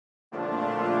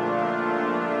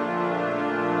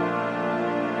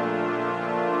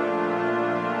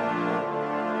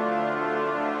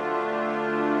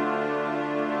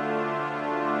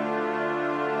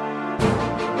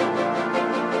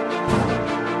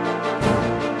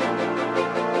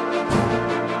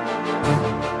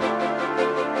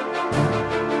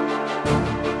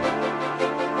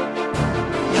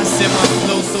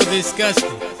disgusting.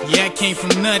 Yeah, I came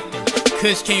from nothing.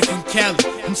 Kush came from Cali.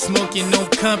 I'm smoking no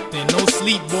Compton, no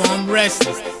sleep, boy, I'm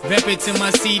restless. Vapid to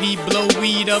my CD, blow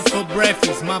weed up for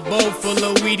breakfast. My bowl full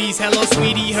of Wheaties. Hello,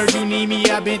 sweetie, heard you need me.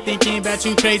 I've been thinking about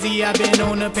you crazy. I've been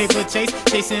on a paper chase,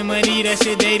 chasing money, that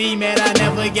shit daily. Mad I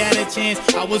never got a chance.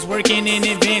 I was working in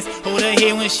advance. Hold her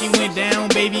head when she went down,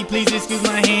 baby, please excuse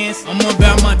my hands. I'm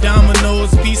about my dominoes,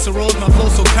 piece of rolls, my flow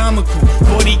so comical.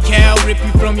 40 cal, rip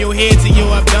you from your head to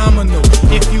your abdominal.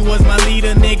 If you was my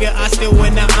leader, nigga, I still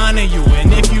would not honor you.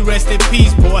 And if you rest in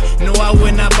peace, boy, no, I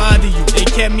would not bother you. They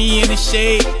kept me in the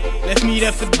shade, left me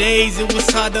there for days. It was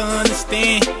hard to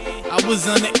understand. I was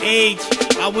underage,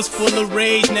 I was full of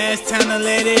rage. Now it's time to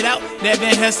let it out. That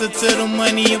Van Hessel to the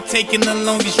money, I'm taking the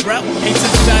longest route. They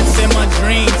took shots at my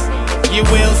dreams. Get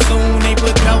well soon, they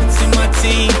put doubts in my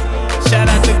team. Shout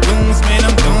out to goons, man,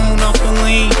 I'm gone off the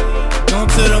lean.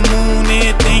 Gone to the moon,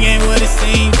 everything ain't what it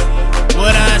seems.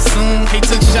 What I assume, they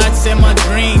took shots at my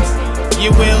dreams.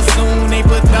 Get well soon, they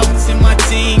put doubts in my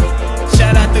team.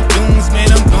 Shout out to goons, man,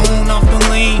 I'm gone off the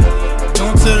lean.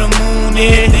 Gone to the moon,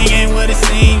 everything ain't what it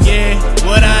seems. Yeah,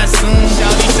 what I assume.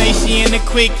 Shawty say she in the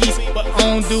quickies, but I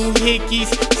don't do hickeys.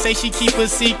 Say she keep a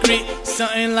secret,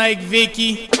 something like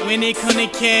Vicky. When it come to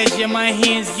cash, yeah, my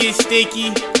hands get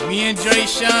sticky. Me and Dre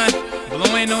Sean,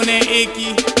 blowing on that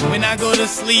icky. When I go to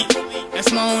sleep,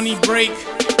 that's my only break.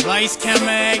 Lights,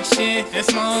 camera, action,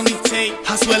 that's my only take.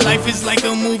 I swear life is like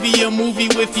a movie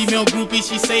with female groupies.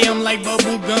 She say I'm like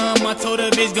bubble gum, I told her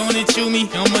bitch gonna chew me.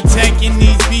 I'm attacking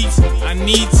these beats, I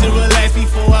need to relax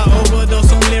before I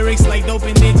overdose on lyrics like dope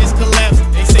and then just collapse.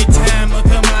 They say time a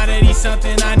commodity,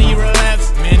 something I need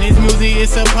relapse. Man, this music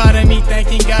is a part of me,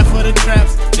 thanking God for the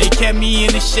traps. They kept me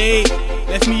in the shade,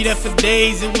 left me there for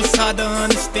days, it was hard to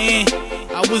understand.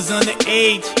 I was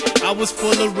underage, I was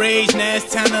full of rage, now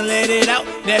it's time to let it out.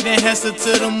 That Van Hessel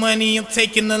to the money, I'm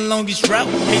taking the longest route.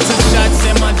 They took shots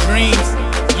at my dreams,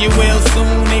 get well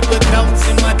soon, they put doubts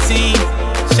in my team.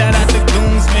 Shout out to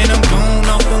goons, man, I'm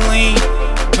gone off the lean.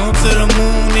 Gone to the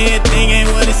moon, everything ain't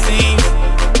what it seems.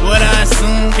 What I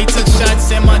assume, they took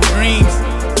shots at my dreams.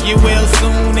 Get well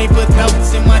soon, they put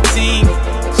doubts in my team.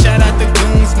 Shout out to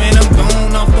goons, man, I'm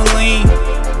gone off the lean.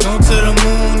 Gone to the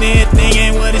moon, everything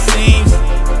ain't what it seems.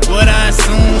 What I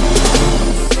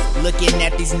assume. Looking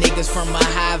at these niggas from a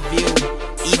high view.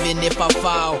 Even if I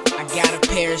fall, I got a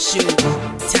parachute.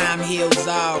 Time heals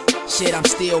all, shit, I'm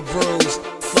still bruised.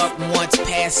 Fuck once,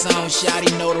 pass on,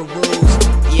 shawty know the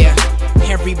rules. Yeah,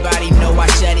 everybody know I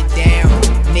shut it down.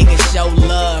 Niggas show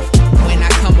love when I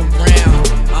come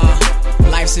around.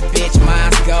 Life's a bitch,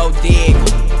 mine's gold dig.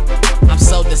 I'm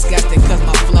so disgusted cause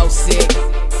my flow sick.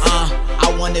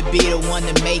 I wanna be the one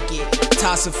to make it.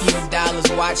 Toss a few dollars,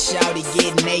 watch shawty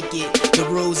get naked. The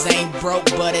rules ain't broke,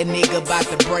 but a nigga about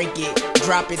to break it.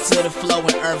 Drop it to the floor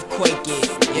and earthquake it.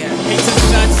 Yeah. They took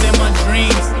shots at my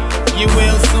dreams.